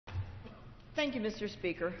Thank you, Mr.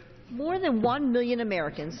 Speaker. More than 1 million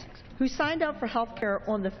Americans who signed up for health care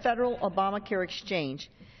on the federal Obamacare exchange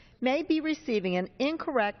may be receiving an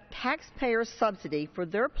incorrect taxpayer subsidy for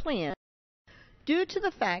their plan due to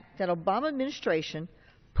the fact that Obama administration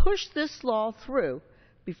pushed this law through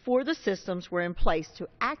before the systems were in place to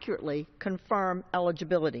accurately confirm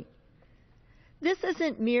eligibility. This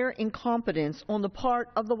isn't mere incompetence on the part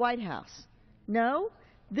of the White House. No,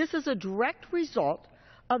 this is a direct result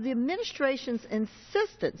of the administration's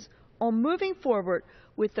insistence on moving forward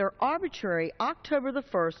with their arbitrary October the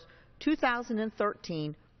 1st,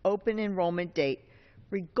 2013 open enrollment date,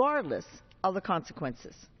 regardless of the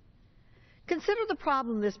consequences. Consider the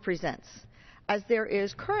problem this presents, as there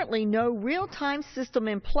is currently no real-time system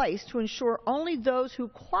in place to ensure only those who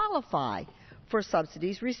qualify for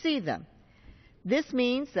subsidies receive them. This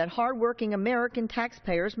means that hardworking American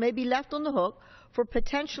taxpayers may be left on the hook for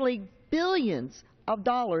potentially billions of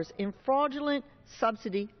dollars in fraudulent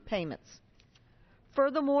subsidy payments.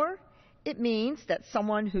 Furthermore, it means that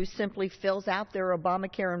someone who simply fills out their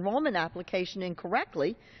Obamacare enrollment application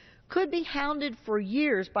incorrectly could be hounded for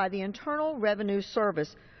years by the Internal Revenue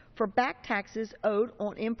Service for back taxes owed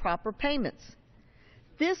on improper payments.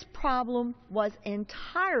 This problem was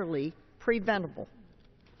entirely preventable.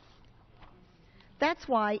 That's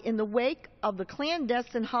why, in the wake of the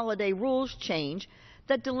clandestine holiday rules change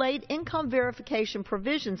that delayed income verification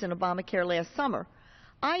provisions in Obamacare last summer,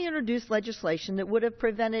 I introduced legislation that would have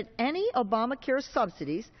prevented any Obamacare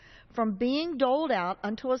subsidies from being doled out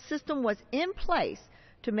until a system was in place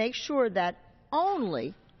to make sure that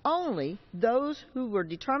only those who were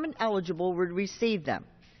determined eligible would receive them.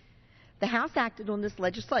 The House acted on this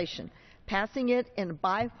legislation, passing it in a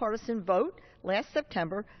bipartisan vote last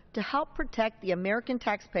September to help protect the American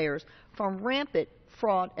taxpayers from rampant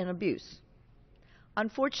fraud and abuse.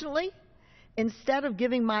 Unfortunately, instead of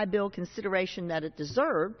giving my bill consideration that it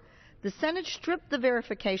deserved, the Senate stripped the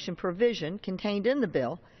verification provision contained in the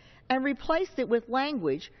bill and replaced it with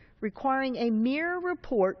language requiring a mere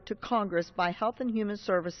report to Congress by Health and Human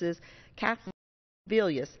Services Kathleen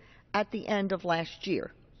Sebelius at the end of last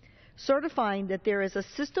year, certifying that there is a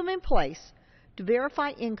system in place to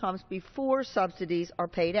verify incomes before subsidies are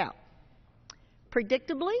paid out.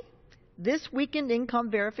 Predictably, this weakened income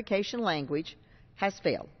verification language has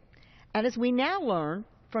failed. And as we now learn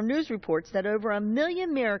from news reports that over 1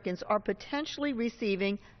 million Americans are potentially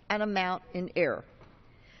receiving an amount in error.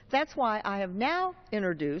 That's why I have now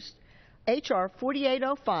introduced H.R.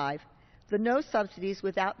 4805, the No Subsidies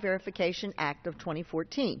Without Verification Act of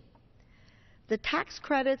 2014. The tax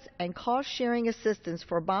credits and cost-sharing assistance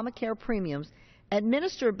for Obamacare premiums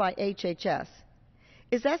administered by HHS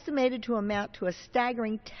is estimated to amount to a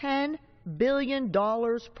staggering $10 billion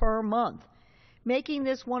per month, making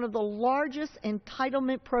this one of the largest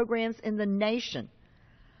entitlement programs in the nation.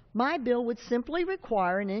 My bill would simply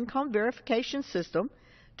require an income verification system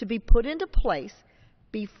to be put into place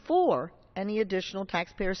before any additional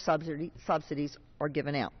taxpayer subsidies are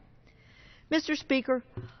given out. Mr. Speaker,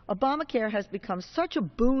 Obamacare has become such a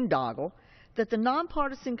boondoggle that the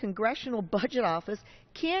nonpartisan Congressional Budget Office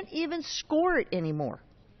can't even score it anymore.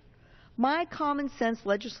 My common sense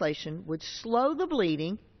legislation would slow the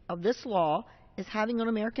bleeding of this law is having on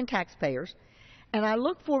American taxpayers, and I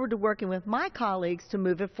look forward to working with my colleagues to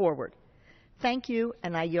move it forward. Thank you,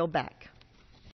 and I yield back.